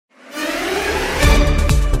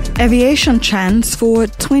Aviation trends for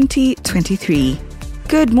 2023.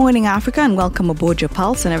 Good morning, Africa, and welcome aboard your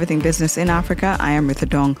pulse and everything business in Africa. I am Ritha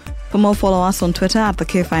Dong. For more, follow us on Twitter at The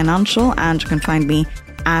K Financial, and you can find me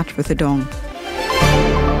at Ritha Dong.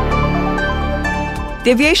 The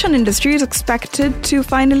aviation industry is expected to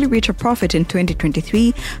finally reach a profit in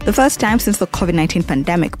 2023, the first time since the COVID-19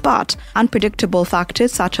 pandemic, but unpredictable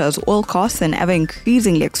factors such as oil costs and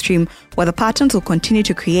ever-increasingly extreme weather patterns will continue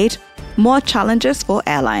to create more challenges for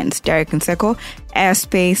airlines. Derek Nseko,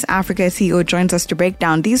 Airspace Africa CEO, joins us to break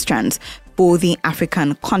down these trends for the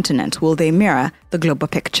African continent. Will they mirror the global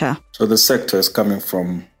picture? So the sector is coming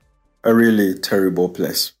from a really terrible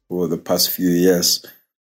place for the past few years.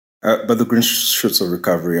 But the green shoots of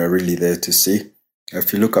recovery are really there to see.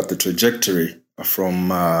 If you look at the trajectory from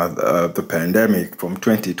the pandemic, from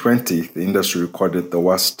 2020, the industry recorded the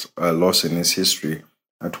worst loss in its history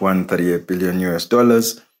at $138 billion,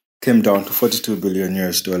 came down to $42 billion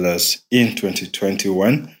in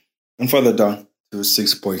 2021, and further down to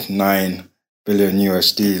 $6.9 billion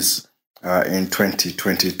in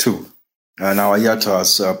 2022. Now, IATA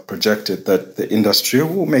has projected that the industry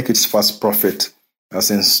will make its first profit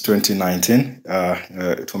since 2019.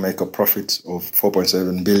 It will make a profit of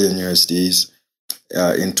 $4.7 billion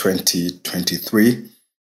in 2023.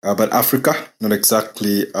 But Africa, not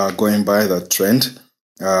exactly going by that trend,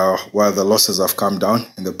 while the losses have come down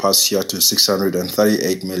in the past year to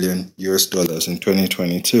 $638 million in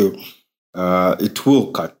 2022. It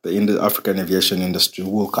will cut, the African aviation industry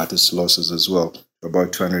will cut its losses as well,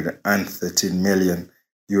 about $213 million.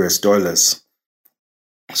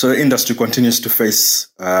 So the industry continues to face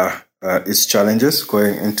its challenges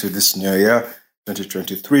going into this new year,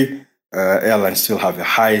 2023. Airlines still have a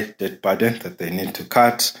high debt burden that they need to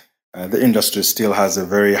cut. The industry still has a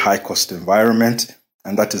very high cost environment,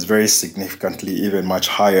 and that is very significantly even much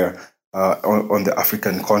higher on the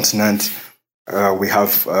African continent. We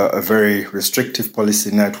have a very restrictive policy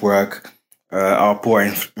network. Our poor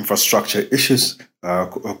infrastructure issues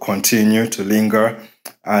continue to linger,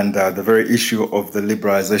 and the very issue of the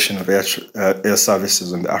liberalization of air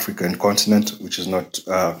services on the African continent, which is not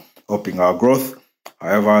helping our growth.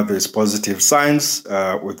 However, there's positive signs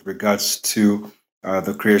with regards to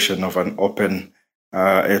the creation of an open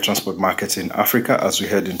air transport market in Africa as we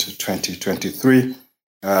head into 2023.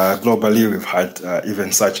 Globally, we've had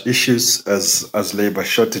even such issues as labor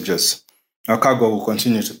shortages. Now, cargo will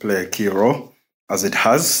continue to play a key role, as it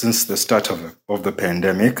has since the start of the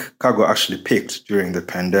pandemic. Cargo actually peaked during the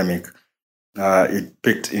pandemic. It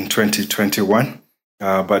peaked in 2021,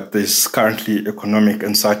 but there's currently economic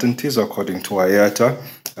uncertainties, according to IATA,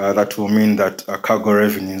 that will mean that cargo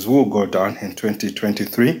revenues will go down in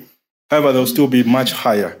 2023. However, they'll still be much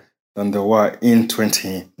higher than they were in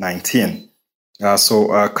 2019. So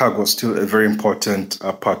cargo is still a very important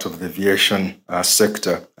part of the aviation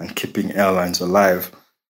sector and keeping airlines alive.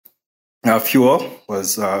 Fuel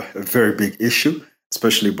was a very big issue,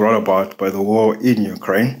 especially brought about by the war in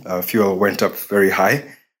Ukraine. Fuel went up very high,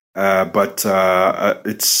 but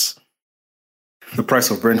the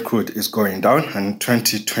price of Brent crude is going down. And in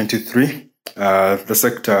 2023, the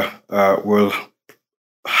sector will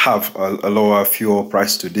have a lower fuel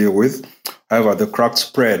price to deal with. However, the crack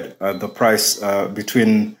spread, the price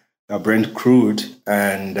between Brent crude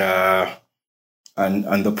and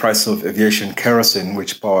the price of aviation kerosene,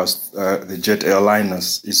 which powers the jet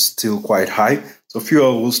airliners, is still quite high. So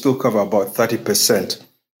fuel will still cover about 30%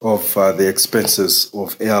 of the expenses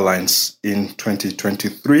of airlines in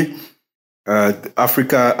 2023.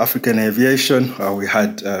 African aviation, we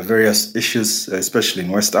had various issues, especially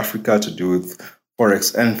in West Africa, to do with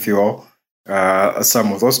forex and fuel.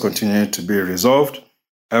 Some of those continue to be resolved.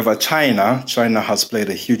 However, China has played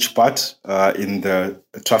a huge part in the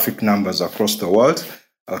traffic numbers across the world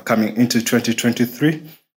coming into 2023.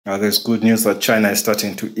 There's good news that China is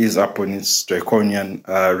starting to ease up on its draconian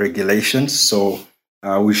regulations. So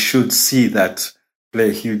we should see that play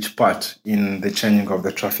a huge part in the changing of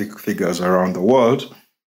the traffic figures around the world.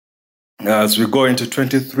 As we go into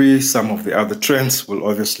 23, some of the other trends will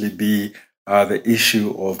obviously be the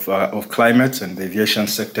issue of climate, and the aviation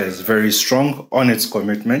sector is very strong on its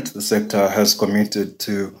commitment. The sector has committed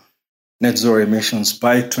to net zero emissions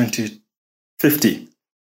by 2050.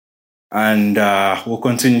 And we'll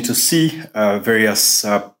continue to see various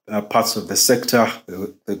parts of the sector,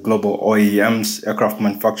 the global OEMs, aircraft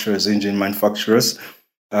manufacturers, engine manufacturers,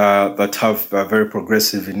 that have very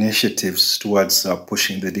progressive initiatives towards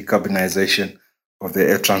pushing the decarbonization of the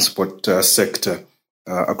air transport sector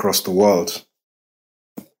across the world.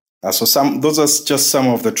 So those are just some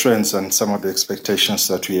of the trends and some of the expectations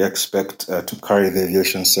that we expect to carry the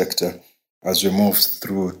aviation sector as we move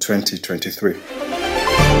through 2023.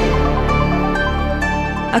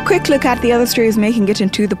 A quick look at the other stories making it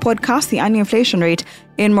into the podcast. The annual inflation rate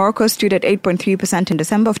in Morocco stood at 8.3% in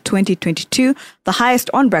December of 2022, the highest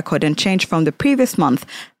on record and changed from the previous month.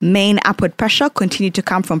 Main upward pressure continued to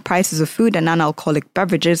come from prices of food and non-alcoholic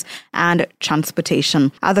beverages and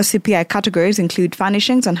transportation. Other CPI categories include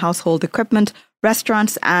furnishings and household equipment,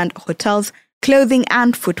 restaurants and hotels, clothing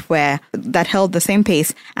and footwear that held the same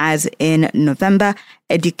pace as in November.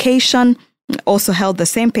 Education also held the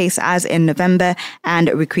same pace as in November,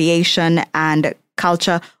 and recreation and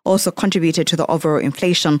culture also contributed to the overall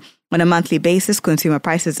inflation. On a monthly basis, consumer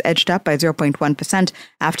prices edged up by 0.1%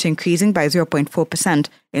 after increasing by 0.4%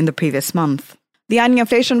 in the previous month. The annual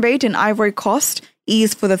inflation rate in Ivory Coast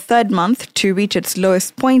eased for the third month to reach its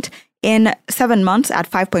lowest point in 7 months at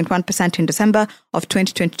 5.1% in December of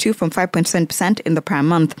 2022 from 5.7% in the prior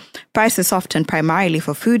month. Prices softened primarily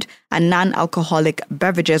for food and non-alcoholic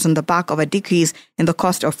beverages on the back of a decrease in the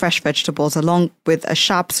cost of fresh vegetables, along with a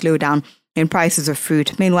sharp slowdown in prices of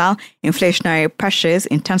fruit. Meanwhile, inflationary pressures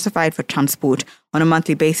intensified for transport. On a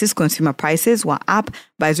monthly basis, consumer prices were up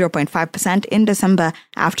by 0.5% in December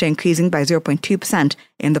after increasing by 0.2%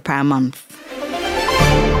 in the prior month.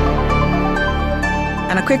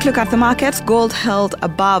 And a quick look at the markets. Gold held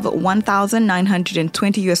above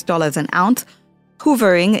 $1,920 an ounce,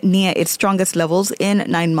 hovering near its strongest levels in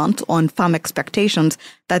 9 months on firm expectations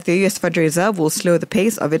that the US Federal Reserve will slow the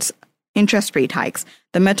pace of its interest rate hikes.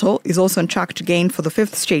 The metal is also on track to gain for the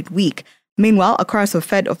 5th straight week. Meanwhile, a chorus of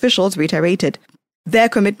Fed officials reiterated their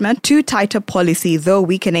commitment to tighter policy, though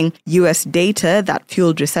weakening US data that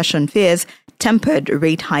fueled recession fears tempered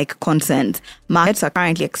rate hike concerns. Markets are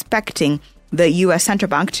currently expecting the US Central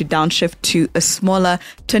Bank to downshift to a smaller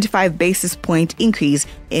 25 basis point increase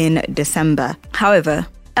in December. However,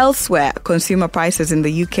 elsewhere, consumer prices in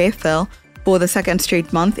the UK fell for the second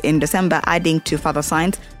straight month in December, adding to further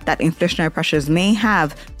signs that inflationary pressures may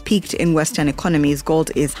have peaked in Western economies.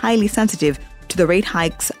 Gold is highly sensitive to the rate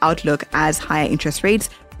hikes outlook as higher interest rates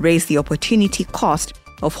raise the opportunity cost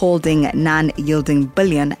of holding non-yielding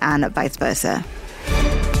bullion and vice versa.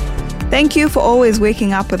 Thank you for always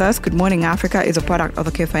waking up with us. Good Morning Africa is a product of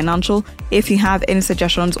OK Financial. If you have any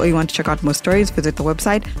suggestions or you want to check out more stories, visit the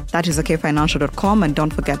website. That is okfinancial.com. And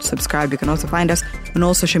don't forget to subscribe. You can also find us on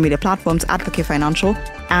all social media platforms at OK Financial.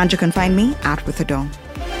 And you can find me at With a Dong.